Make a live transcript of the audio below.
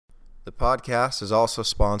The podcast is also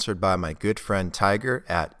sponsored by my good friend Tiger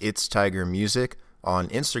at It's Tiger Music on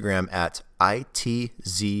Instagram at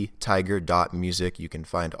itztiger.music. You can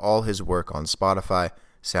find all his work on Spotify,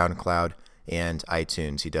 SoundCloud, and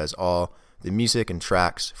iTunes. He does all the music and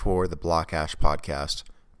tracks for the Blockhash podcast.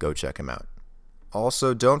 Go check him out.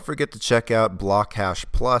 Also, don't forget to check out Blockhash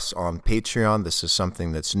Plus on Patreon. This is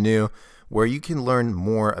something that's new, where you can learn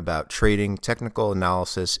more about trading, technical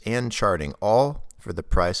analysis, and charting, all for the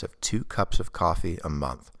price of 2 cups of coffee a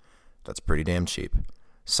month. That's pretty damn cheap.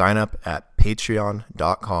 Sign up at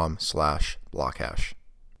patreon.com/blockhash.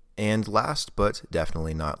 And last but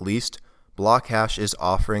definitely not least, Blockhash is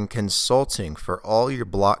offering consulting for all your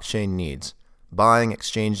blockchain needs. Buying,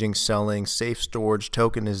 exchanging, selling, safe storage,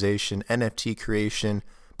 tokenization, NFT creation,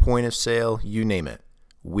 point of sale, you name it.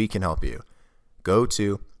 We can help you. Go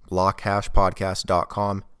to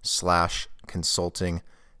blockhashpodcast.com/consulting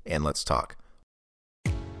and let's talk.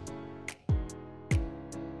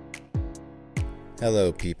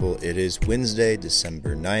 Hello, people. It is Wednesday,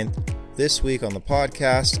 December 9th. This week on the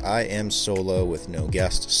podcast, I am solo with no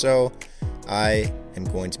guest, so I am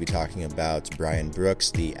going to be talking about Brian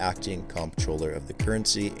Brooks, the acting comptroller of the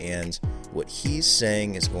currency, and what he's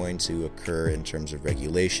saying is going to occur in terms of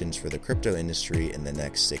regulations for the crypto industry in the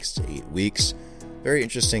next 6 to 8 weeks. Very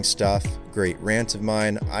interesting stuff. Great rant of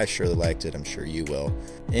mine. I surely liked it. I'm sure you will.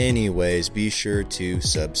 Anyways, be sure to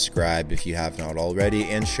subscribe if you have not already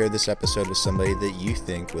and share this episode with somebody that you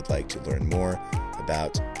think would like to learn more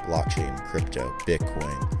about blockchain, crypto,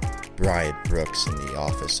 Bitcoin, Brian Brooks in the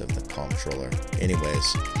office of the comptroller.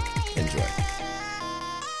 Anyways, enjoy.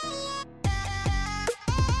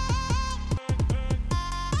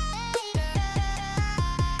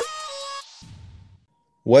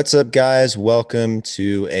 What's up, guys? Welcome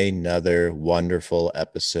to another wonderful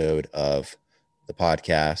episode of the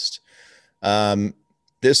podcast.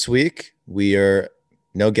 This week, we are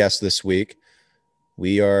no guest this week.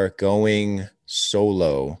 We are going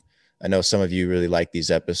solo. I know some of you really like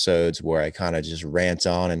these episodes where I kind of just rant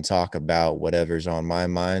on and talk about whatever's on my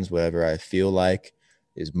mind, whatever I feel like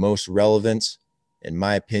is most relevant in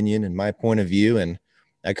my opinion and my point of view. And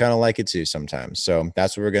I kind of like it too sometimes. So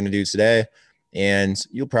that's what we're going to do today. And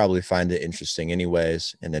you'll probably find it interesting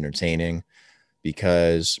anyways and entertaining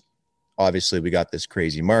because obviously we got this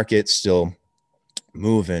crazy market still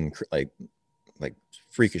moving like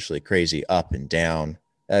freakishly crazy up and down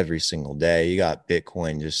every single day. You got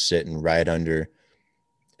Bitcoin just sitting right under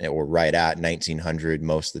or right at 1900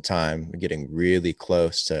 most of the time. We're getting really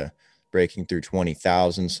close to breaking through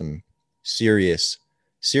 20,000, some serious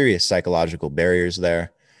psychological barriers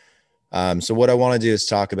there. So what I want to do is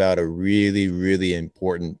talk about a really, really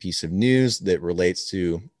important piece of news that relates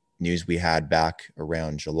to news we had back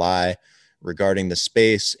around July regarding the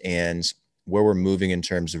space and where we're moving in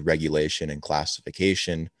terms of regulation and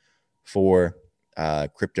classification for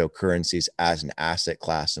cryptocurrencies as an asset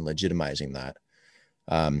class and legitimizing that.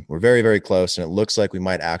 We're very, very close, and it looks like we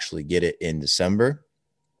might actually get it in December.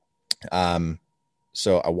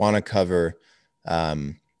 So I want to cover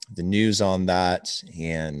the news on that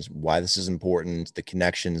and why this is important, the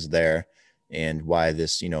connections there, and why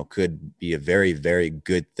this, could be a very, very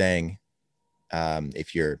good thing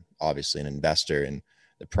if you're obviously an investor and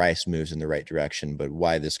the price moves in the right direction, but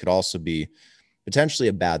why this could also be potentially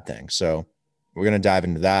a bad thing. So we're going to dive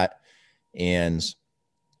into that. And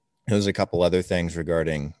there's a couple other things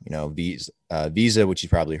regarding, Visa, which you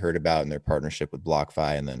probably heard about in their partnership with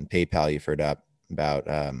BlockFi, and then PayPal you've heard about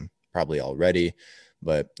probably already.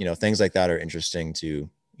 But, things like that are interesting to,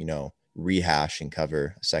 rehash and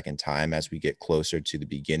cover a second time as we get closer to the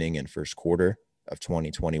beginning and first quarter of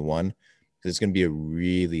 2021, because it's going to be a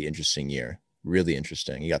really interesting year, really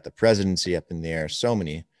interesting. You got the presidency up in the air, so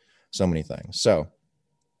many things. So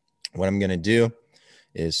what I'm going to do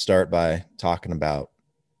is start by talking about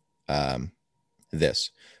this.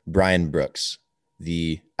 Brian Brooks,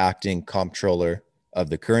 the acting comptroller of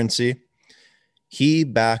the currency. He,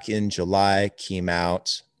 back in July, came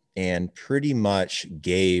out and pretty much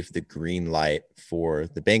gave the green light for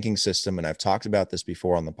the banking system. And I've talked about this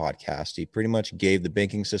before on the podcast. He pretty much gave the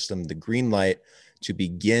banking system the green light to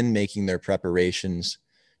begin making their preparations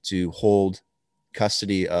to hold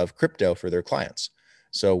custody of crypto for their clients.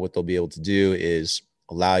 So what they'll be able to do is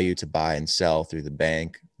allow you to buy and sell through the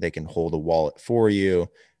bank. They can hold a wallet for you,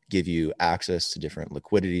 give you access to different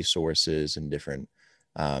liquidity sources and different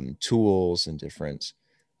tools and different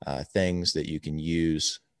things that you can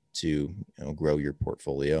use to grow your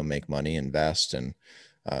portfolio, make money, invest, and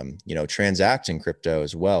transact in crypto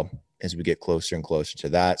as well as we get closer and closer to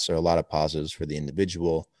that. So a lot of positives for the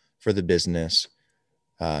individual, for the business,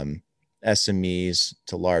 SMEs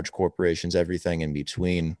to large corporations, everything in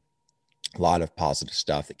between. A lot of positive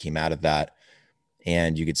stuff that came out of that.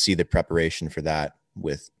 And you could see the preparation for that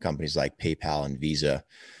with companies like PayPal and Visa.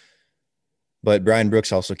 But Brian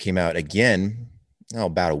Brooks also came out again,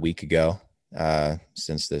 about a week ago,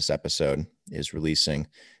 since this episode is releasing.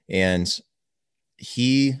 And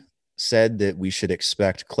he said that we should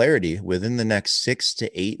expect clarity within the next 6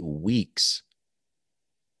 to 8 weeks,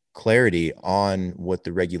 clarity on what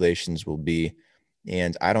the regulations will be.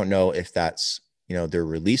 And I don't know if that's, they're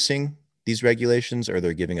releasing these regulations or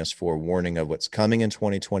they're giving us forewarning of what's coming in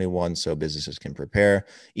 2021 so businesses can prepare.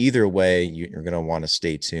 Either way, you're going to want to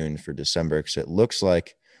stay tuned for December because it looks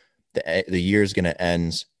like the year is going to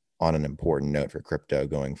end on an important note for crypto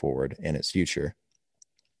going forward and its future.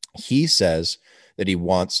 He says that he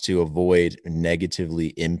wants to avoid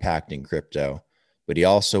negatively impacting crypto, but he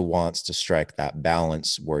also wants to strike that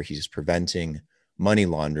balance where he's preventing money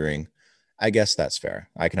laundering. I guess that's fair.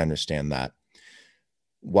 I can understand that.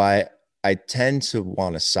 Why I tend to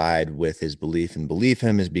want to side with his belief and believe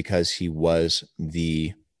him is because he was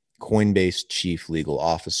the Coinbase chief legal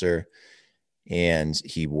officer and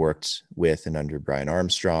he worked with and under Brian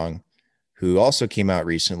Armstrong, who also came out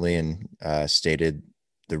recently and stated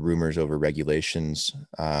the rumors over regulations,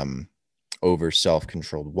 over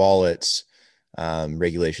self-controlled wallets,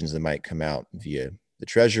 regulations that might come out via the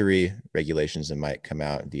Treasury, regulations that might come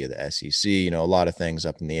out via the SEC, a lot of things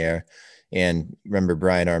up in the air. And remember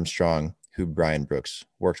Brian Armstrong, who Brian Brooks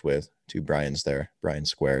worked with, 2 Brian's there, Brian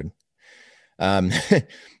squared.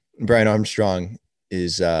 Brian Armstrong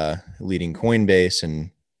is leading Coinbase,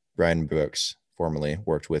 and Brian Brooks formerly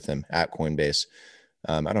worked with him at Coinbase.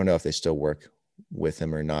 I don't know if they still work with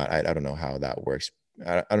him or not. I don't know how that works.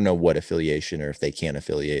 I don't know what affiliation or if they can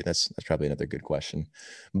affiliate. That's probably another good question.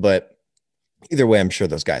 But either way, I'm sure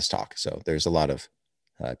those guys talk. So there's a lot of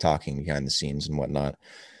talking behind the scenes and whatnot.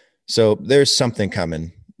 So there's something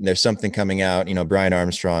coming. There's something coming out. Brian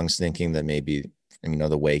Armstrong's thinking that maybe,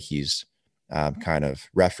 the way he's kind of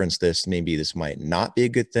referenced this, maybe this might not be a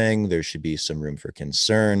good thing. There should be some room for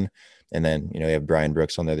concern. And then, you have Brian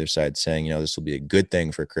Brooks on the other side saying, this will be a good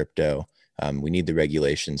thing for crypto. We need the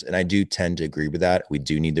regulations. And I do tend to agree with that. We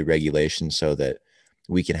do need the regulations so that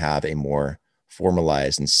we can have a more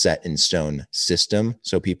formalized and set in stone system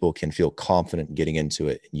so people can feel confident getting into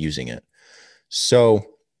it and using it. So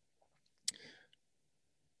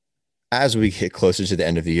as we get closer to the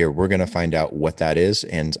end of the year, we're going to find out what that is.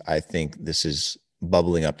 And I think this is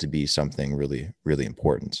bubbling up to be something really, really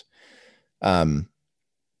important. And,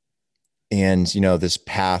 this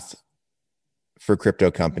path for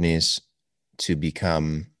crypto companies to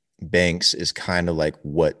become banks is kind of like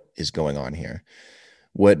what is going on here.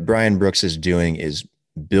 What Brian Brooks is doing is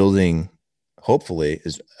building, hopefully,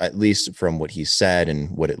 is at least from what he said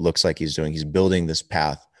and what it looks like he's doing, he's building this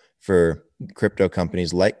path for crypto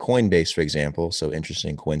companies like Coinbase, for example, so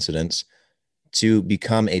interesting coincidence, to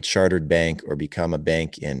become a chartered bank or become a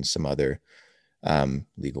bank in some other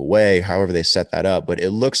legal way, however they set that up. But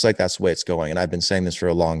it looks like that's the way it's going. And I've been saying this for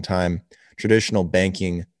a long time. Traditional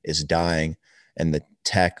banking is dying and the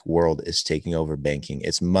tech world is taking over banking.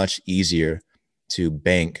 It's much easier to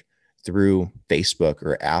bank through Facebook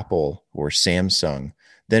or Apple or Samsung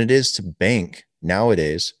than it is to bank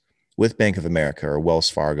nowadays with Bank of America or Wells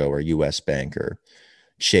Fargo or US Bank or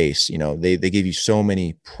Chase. They give you so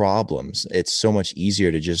many problems. It's so much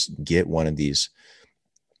easier to just get one of these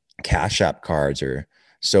Cash App cards or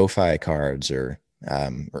SoFi cards or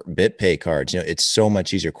BitPay cards. It's so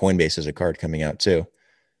much easier. Coinbase has a card coming out too.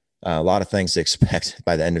 A lot of things to expect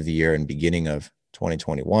by the end of the year and beginning of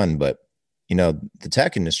 2021. But, the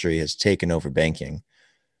tech industry has taken over banking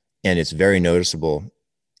and it's very noticeable.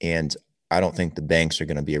 And I don't think the banks are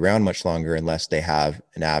going to be around much longer unless they have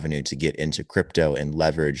an avenue to get into crypto and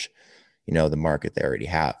leverage, the market they already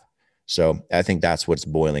have. So I think that's what's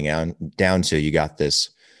boiling down to. You got this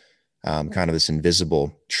kind of this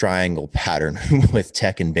invisible triangle pattern with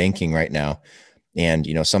tech and banking right now. And,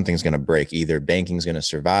 something's going to break. Either banking's going to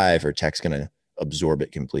survive or tech's going to absorb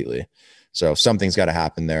it completely. So something's got to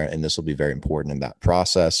happen there. And this will be very important in that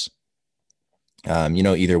process.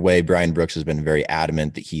 Either way, Brian Brooks has been very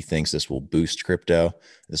adamant that he thinks this will boost crypto.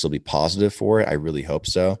 This will be positive for it. I really hope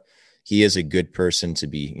so. He is a good person to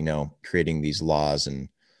be, creating these laws and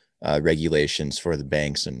regulations for the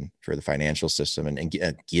banks and for the financial system and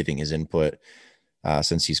giving his input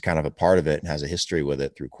since he's kind of a part of it and has a history with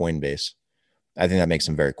it through Coinbase. I think that makes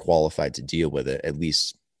him very qualified to deal with it, at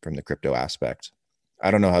least from the crypto aspect. I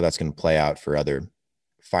don't know how that's going to play out for other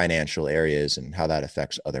financial areas and how that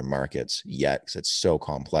affects other markets yet, because it's so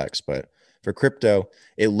complex. But for crypto,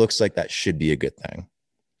 it looks like that should be a good thing.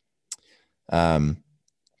 Um,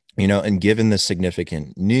 and given the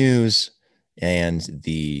significant news and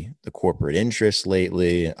the corporate interest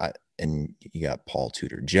lately, and you got Paul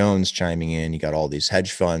Tudor Jones chiming in, you got all these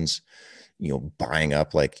hedge funds, buying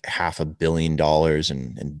up like $500 million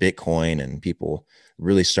in Bitcoin, and people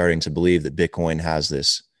really starting to believe that Bitcoin has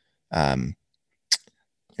this um,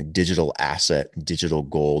 digital asset, digital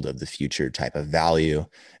gold of the future type of value,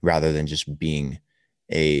 rather than just being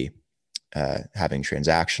a having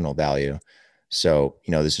transactional value. So,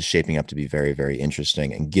 this is shaping up to be very, very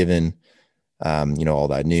interesting. And given, all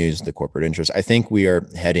that news, the corporate interest, I think we are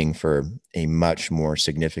heading for a much more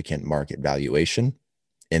significant market valuation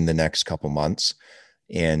in the next couple months.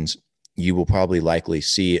 And you will probably likely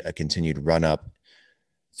see a continued run up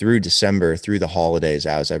through December, through the holidays,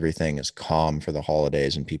 as everything is calm for the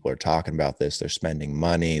holidays and people are talking about this. They're spending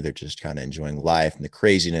money, they're just kind of enjoying life, and the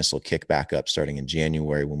craziness will kick back up starting in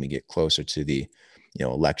January when we get closer to the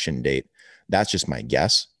election date. That's just my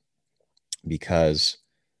guess, because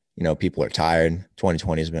people are tired.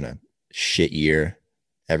 2020 has been a shit year.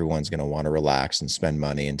 Everyone's going to want to relax and spend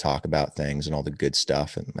money and talk about things and all the good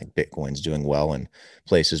stuff, and like Bitcoin's doing well in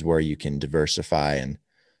places where you can diversify and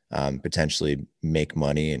potentially make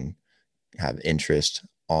money and have interest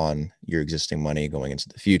on your existing money going into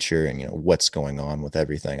the future, and what's going on with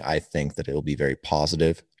everything. I think that it'll be very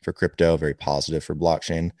positive for crypto, very positive for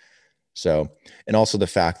blockchain. So, and also the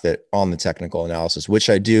fact that on the technical analysis, which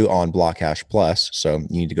I do on Blockhash Plus, so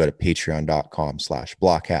you need to go to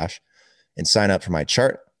patreon.com/blockhash and sign up for my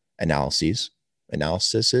chart analyses. I don't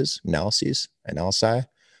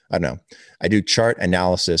know. I do chart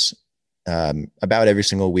analysis about every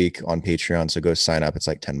single week on Patreon. So go sign up. It's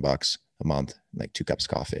like $10 a month, like 2 cups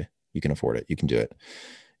of coffee. You can afford it. You can do it.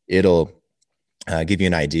 It'll give you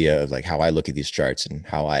an idea of like how I look at these charts and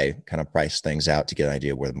how I kind of price things out to get an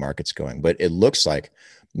idea of where the market's going. But it looks like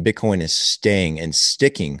Bitcoin is staying and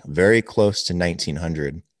sticking very close to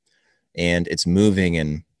 1900, and it's moving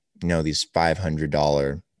in, these $500,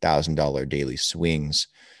 $1,000 daily swings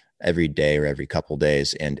every day or every couple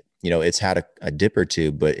days. And, it's had a dip or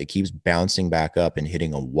two, but it keeps bouncing back up and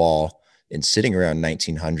hitting a wall and sitting around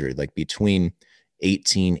 1900, like between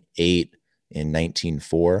 18.8 and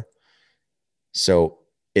 19.4. So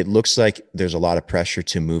it looks like there's a lot of pressure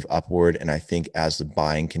to move upward. And I think as the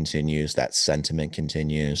buying continues, that sentiment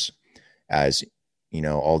continues, as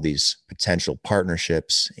all these potential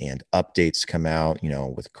partnerships and updates come out,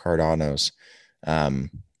 with Cardano's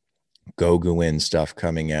GoGoin stuff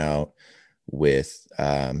coming out, with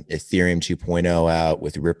Ethereum 2.0 out,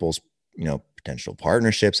 with Ripple's, potential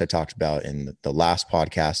partnerships I talked about in the last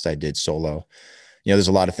podcast I did solo. There's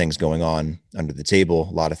a lot of things going on under the table,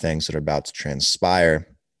 a lot of things that are about to transpire.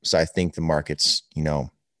 So I think the market's,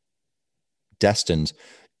 destined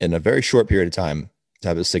in a very short period of time to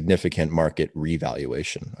have a significant market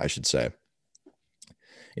revaluation, I should say.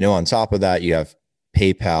 On top of that, you have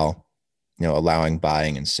PayPal, allowing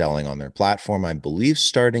buying and selling on their platform, I believe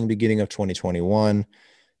starting beginning of 2021.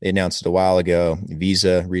 They announced it a while ago.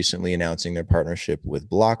 Visa recently announcing their partnership with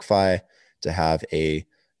BlockFi to have a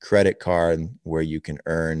credit card where you can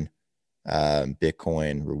earn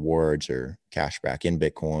Bitcoin rewards or cash back in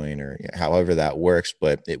Bitcoin, or however that works,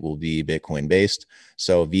 but it will be Bitcoin based.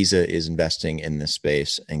 So Visa is investing in this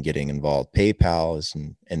space and getting involved. PayPal is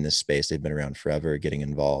in this space. They've been around forever, getting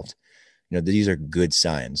involved. These are good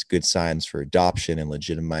signs for adoption and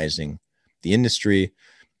legitimizing the industry.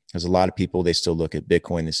 There's a lot of people, they still look at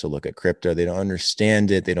Bitcoin, they still look at crypto. They don't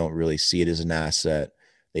understand it. They don't really see it as an asset.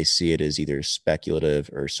 They see it as either speculative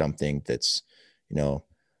or something that's,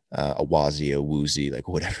 a woozy, like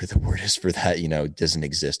whatever the word is for that, doesn't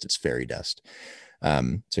exist. It's fairy dust,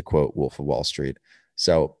 to quote Wolf of Wall Street.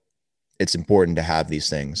 So it's important to have these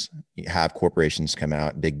things, have corporations come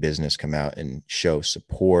out, big business come out and show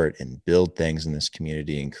support and build things in this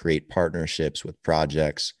community and create partnerships with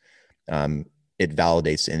projects. It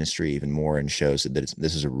validates the industry even more and shows that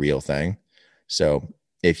this is a real thing. So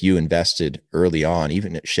if you invested early on,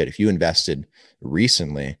 if you invested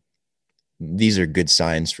recently, these are good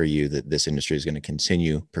signs for you that this industry is going to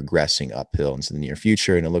continue progressing uphill into the near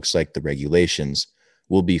future. And it looks like the regulations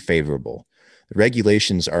will be favorable. The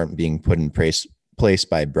regulations aren't being put in place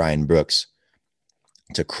by Brian Brooks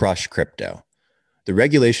to crush crypto. The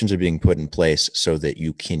regulations are being put in place so that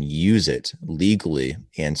you can use it legally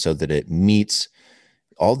and so that it meets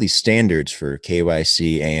all these standards for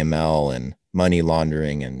KYC, AML, and money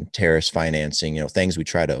laundering and terrorist financing, things we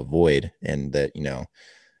try to avoid and that,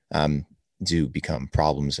 do become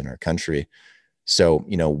problems in our country. So,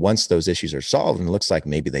 once those issues are solved, and it looks like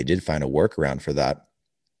maybe they did find a workaround for that,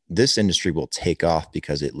 this industry will take off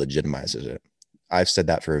because it legitimizes it. I've said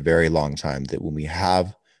that for a very long time, that when we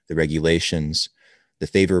have the regulations, the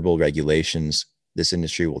favorable regulations, this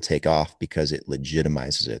industry will take off because it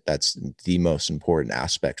legitimizes it. That's the most important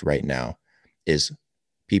aspect right now, is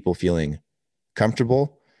people feeling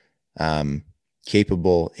comfortable,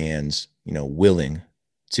 capable, and, willing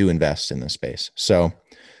to invest in this space. So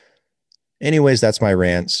anyways, that's my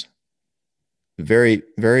rants. Very,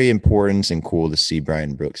 very important and cool to see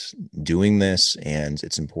Brian Brooks doing this. And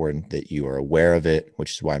it's important that you are aware of it,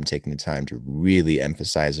 which is why I'm taking the time to really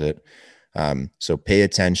emphasize it. So pay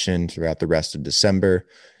attention throughout the rest of December.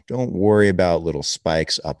 Don't worry about little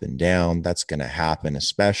spikes up and down. That's going to happen,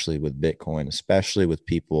 especially with Bitcoin, especially with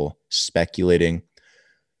people speculating.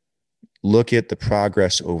 Look at the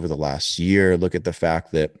progress over the last year. Look at the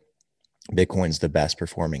fact that Bitcoin's the best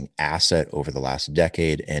performing asset over the last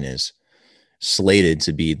decade and is slated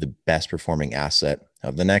to be the best performing asset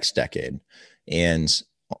of the next decade. And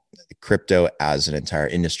crypto as an entire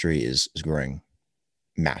industry is growing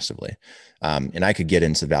massively. And I could get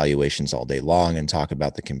into valuations all day long and talk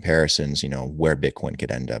about the comparisons, where Bitcoin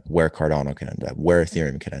could end up, where Cardano could end up, where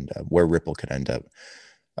Ethereum could end up, where Ripple could end up.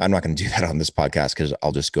 I'm not going to do that on this podcast because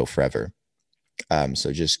I'll just go forever.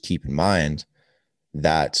 So just keep in mind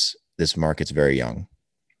that this market's very young,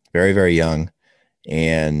 very, very young.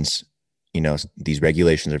 And these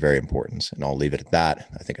regulations are very important, and I'll leave it at that.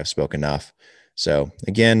 I think I've spoken enough. So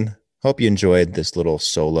again, hope you enjoyed this little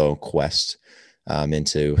solo quest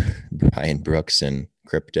into Brian Brooks and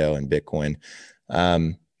crypto and Bitcoin.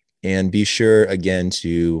 And be sure again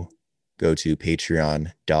to go to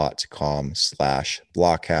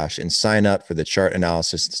patreon.com/blockhash and sign up for the chart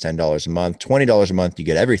analysis. It's $10 a month, $20 a month. You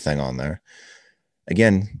get everything on there.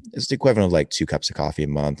 Again, it's the equivalent of like 2 cups of coffee a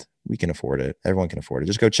month. We can afford it. Everyone can afford it.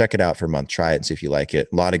 Just go check it out for a month. Try it and see if you like it.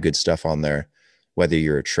 A lot of good stuff on there, whether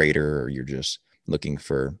you're a trader or you're just looking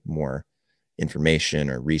for more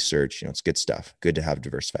information or research. It's good stuff. Good to have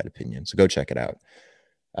diversified opinions. So go check it out.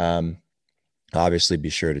 Obviously, be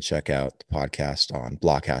sure to check out the podcast on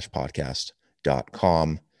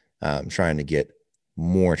blockhashpodcast.com. I'm trying to get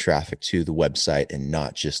more traffic to the website and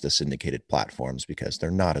not just the syndicated platforms, because they're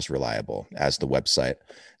not as reliable as the website.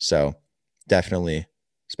 So definitely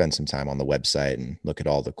spend some time on the website and look at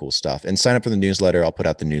all the cool stuff and sign up for the newsletter. I'll put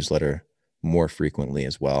out the newsletter more frequently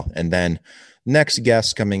as well. And then next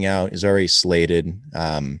guest coming out is already slated.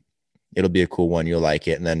 It'll be a cool one. You'll like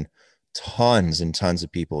it. And then tons and tons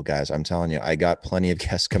of people, guys. I'm telling you, I got plenty of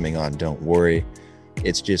guests coming on. Don't worry.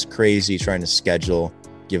 It's just crazy trying to schedule,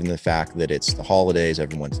 given the fact that it's the holidays.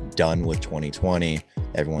 Everyone's done with 2020.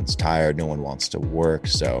 Everyone's tired. No one wants to work.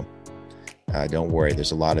 So don't worry.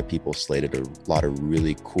 There's a lot of people slated, a lot of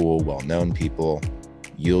really cool, well-known people.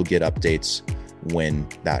 You'll get updates when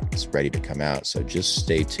that's ready to come out. So just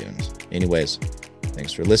stay tuned. Anyways,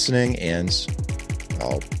 thanks for listening, and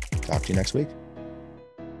I'll talk to you next week.